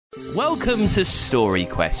Welcome to Story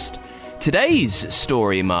Quest. Today's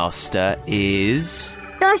story master is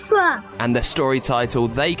Joshua. And the story title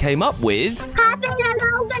they came up with, Hapi the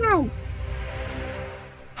Dolphin.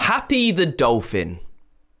 Hapi the Dolphin.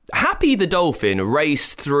 Hapi the Dolphin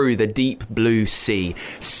raced through the deep blue sea,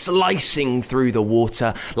 slicing through the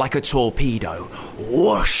water like a torpedo.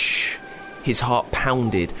 Whoosh! His heart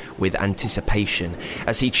pounded with anticipation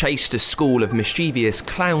as he chased a school of mischievous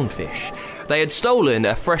clownfish. They had stolen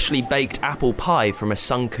a freshly baked apple pie from a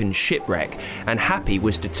sunken shipwreck, and Hapi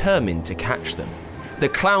was determined to catch them. The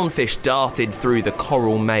clownfish darted through the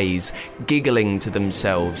coral maze, giggling to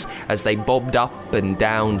themselves as they bobbed up and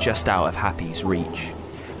down just out of Hapi's reach.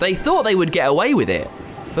 They thought they would get away with it,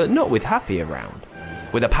 but not with Hapi around.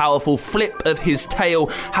 With a powerful flip of his tail,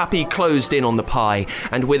 Hapi closed in on the pie,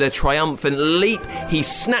 and with a triumphant leap, he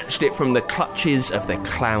snatched it from the clutches of the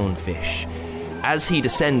clownfish. As he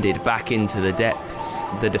descended back into the depths,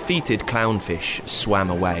 the defeated clownfish swam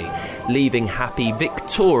away, leaving Hapi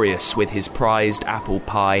victorious with his prized apple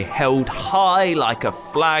pie held high like a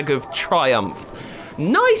flag of triumph.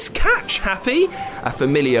 "Nice catch, Hapi!" a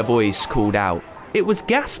familiar voice called out. It was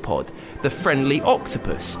Gaspod, the friendly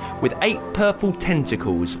octopus, with 8 purple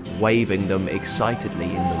tentacles waving them excitedly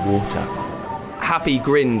in the water. Hapi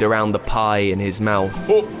grinned around the pie in his mouth.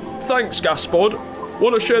 "Oh, thanks, Gaspod.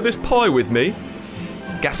 Want to share this pie with me?"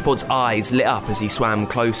 Gaspod's eyes lit up as he swam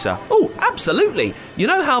closer. "Oh, absolutely. You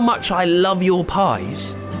know how much I love your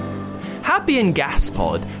pies." Hapi and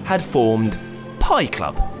Gaspod had formed Pie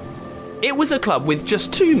Club. It was a club with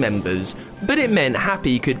just 2 members, but it meant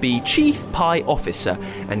Hapi could be Chief Pie Officer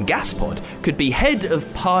and Gaspod could be Head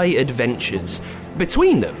of Pie Adventures.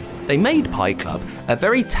 Between them, they made Pie Club a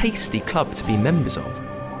very tasty club to be members of.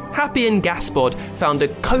 Hapi and Gaspod found a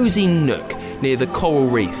cosy nook near the coral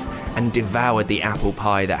reef and devoured the apple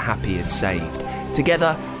pie that Hapi had saved.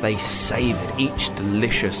 Together, they savoured each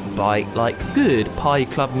delicious bite like good Pie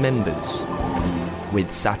Club members.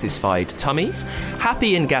 With satisfied tummies,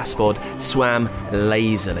 Hapi and Gaspod swam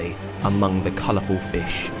lazily among the colourful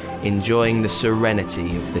fish, enjoying the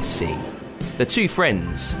serenity of the sea. The 2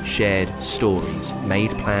 friends shared stories,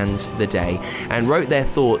 made plans for the day, and wrote their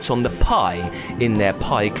thoughts on the pie in their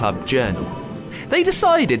Pie Club journal. They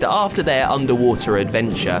decided that after their underwater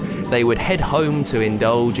adventure, they would head home to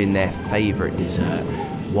indulge in their favourite dessert,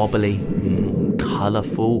 wobbly,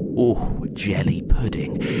 colourful, jelly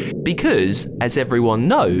pudding. Because, as everyone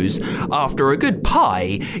knows, after a good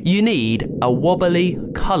pie, you need a wobbly,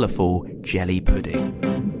 colourful jelly pudding.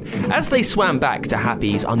 As they swam back to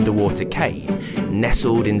Hapi's underwater cave,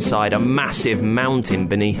 nestled inside a massive mountain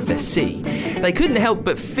beneath the sea, they couldn't help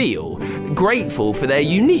but feel grateful for their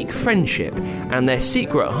unique friendship and their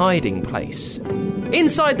secret hiding place.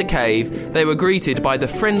 Inside the cave, they were greeted by the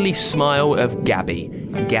friendly smile of Gabby,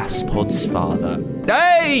 Gaspod's father.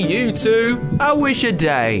 "Hey, you 2! How was your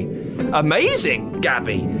day?" "Amazing,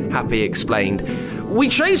 Gabby," Hapi explained. "We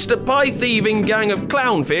chased a pie-thieving gang of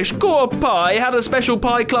clownfish, caught a pie, had a special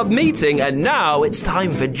Pie Club meeting, and now it's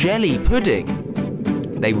time for jelly pudding."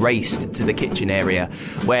 They raced to the kitchen area,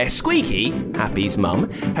 where Squeaky, Hapi's mum,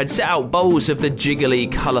 had set out bowls of the jiggly,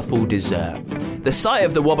 colourful dessert. The sight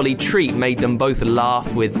of the wobbly treat made them both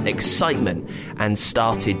laugh with excitement and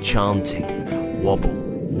started chanting, "Wobble,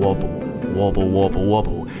 wobble, wobble, wobble,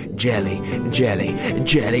 wobble, jelly, jelly,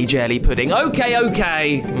 jelly, jelly pudding."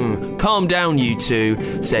 Okay. Calm down, you 2,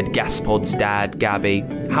 said Gaspod's dad, Gabby.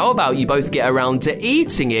 "How about you both get around to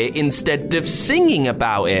eating it instead of singing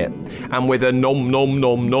about it?" And with a nom nom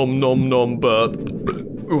nom nom nom nom burp,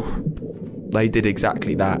 they did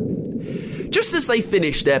exactly that. Just as they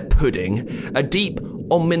finished their pudding, a deep,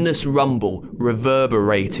 ominous rumble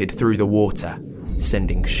reverberated through the water,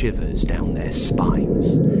 sending shivers down their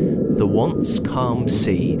spines. The once calm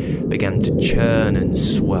sea began to churn and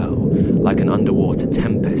swirl like an underwater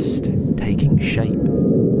tempest, taking shape.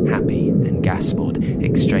 Hapi and Gaspod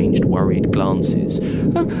exchanged worried glances.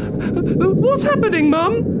 "What's happening,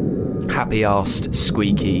 Mum?" Hapi asked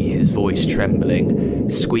Squeaky, his voice trembling.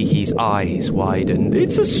 Squeaky's eyes widened.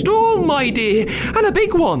 "It's a storm, my dear, and a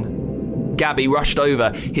big one." Gabby rushed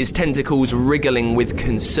over, his tentacles wriggling with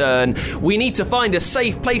concern. "We need to find a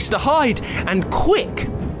safe place to hide, and quick!"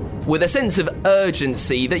 With a sense of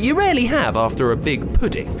urgency that you rarely have after a big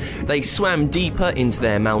pudding, they swam deeper into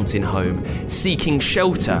their mountain home, seeking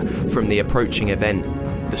shelter from the approaching event.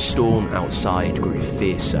 The storm outside grew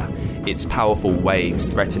fiercer, its powerful waves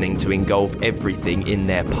threatening to engulf everything in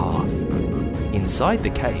their path. Inside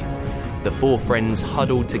the cave, the 4 friends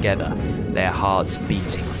huddled together, their hearts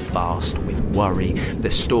beating fast with worry.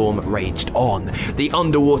 The storm raged on, the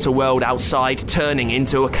underwater world outside turning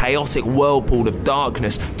into a chaotic whirlpool of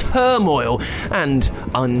darkness, turmoil, and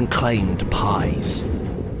unclaimed pies.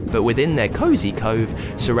 But within their cosy cove,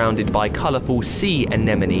 surrounded by colourful sea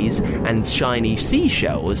anemones and shiny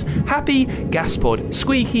seashells, Happy, Gaspod,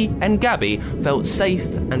 Squeaky and Gabby felt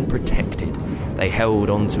safe and protected. They held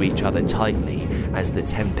onto each other tightly as the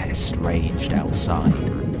tempest raged outside.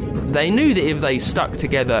 They knew that if they stuck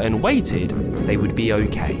together and waited, they would be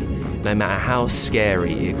okay, no matter how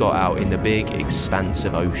scary it got out in the big expanse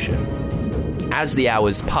of ocean. As the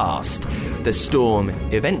hours passed, the storm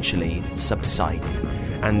eventually subsided,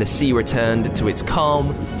 and the sea returned to its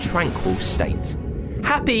calm, tranquil state.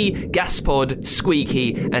 Happy, Gaspod,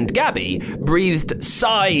 Squeaky and Gabby breathed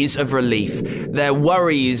sighs of relief, their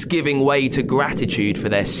worries giving way to gratitude for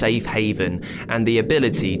their safe haven and the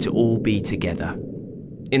ability to all be together.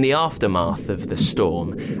 In the aftermath of the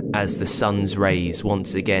storm, as the sun's rays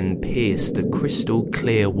once again pierced the crystal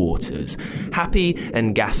clear waters, Happy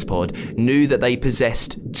and Gaspod knew that they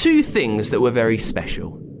possessed two things that were very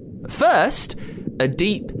special. First, a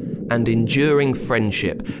deep and enduring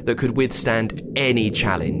friendship that could withstand any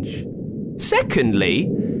challenge. Secondly,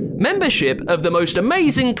 membership of the most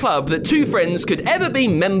amazing club that two friends could ever be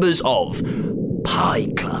members of, Pie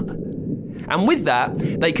Club. And with that,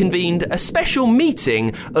 they convened a special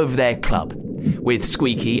meeting of their club, with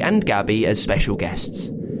Squeaky and Gabby as special guests.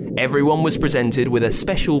 Everyone was presented with a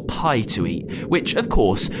special pie to eat, which, of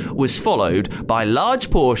course, was followed by large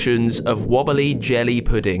portions of wobbly jelly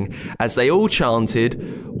pudding, as they all chanted,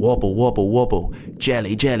 "Wobble, wobble, wobble,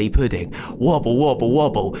 jelly, jelly pudding. Wobble, wobble,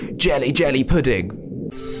 wobble, jelly, jelly pudding."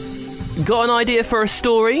 Got an idea for a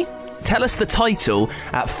story? Tell us the title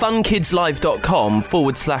at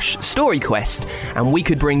funkidslive.com/storyquest, and we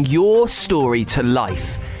could bring your story to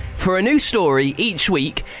life. For a new story each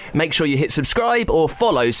week, make sure you hit subscribe or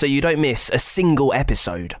follow so you don't miss a single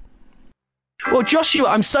episode. Well, Joshua,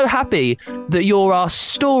 I'm so happy that you're our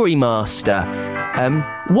story master.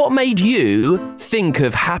 What made you think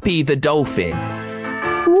of Hapi the Dolphin?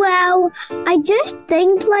 Well, I just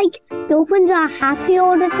think dolphins are happy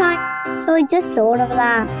all the time, so I just thought of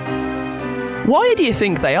that. Why do you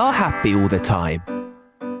think they are happy all the time?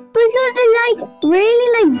 Because they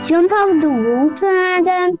really jump out of the water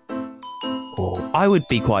and Oh, I would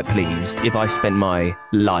be quite pleased if I spent my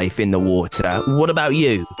life in the water. What about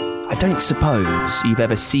you? I don't suppose you've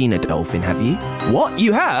ever seen a dolphin, have you? What?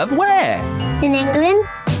 You have? Where? in England.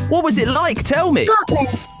 What was it like? Tell me. Scotland.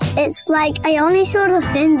 It's I only saw the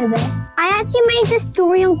fins of it. I actually made this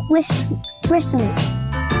story on Christmas.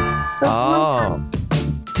 Oh.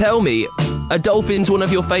 Tell me, are dolphins one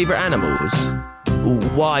of your favourite animals?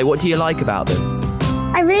 Why? What do you like about them?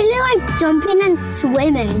 I really like jumping and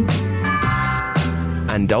swimming.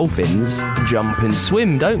 And dolphins jump and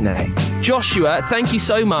swim, don't they? Joshua, thank you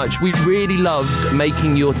so much. We really loved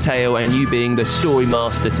making your tale and you being the story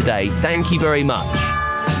master today. Thank you very much.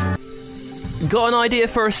 Got an idea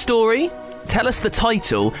for a story? Tell us the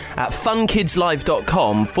title at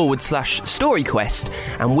funkidslive.com/storyquest,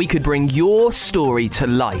 and we could bring your story to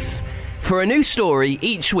life. For a new story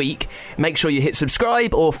each week, make sure you hit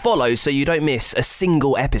subscribe or follow so you don't miss a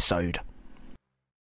single episode.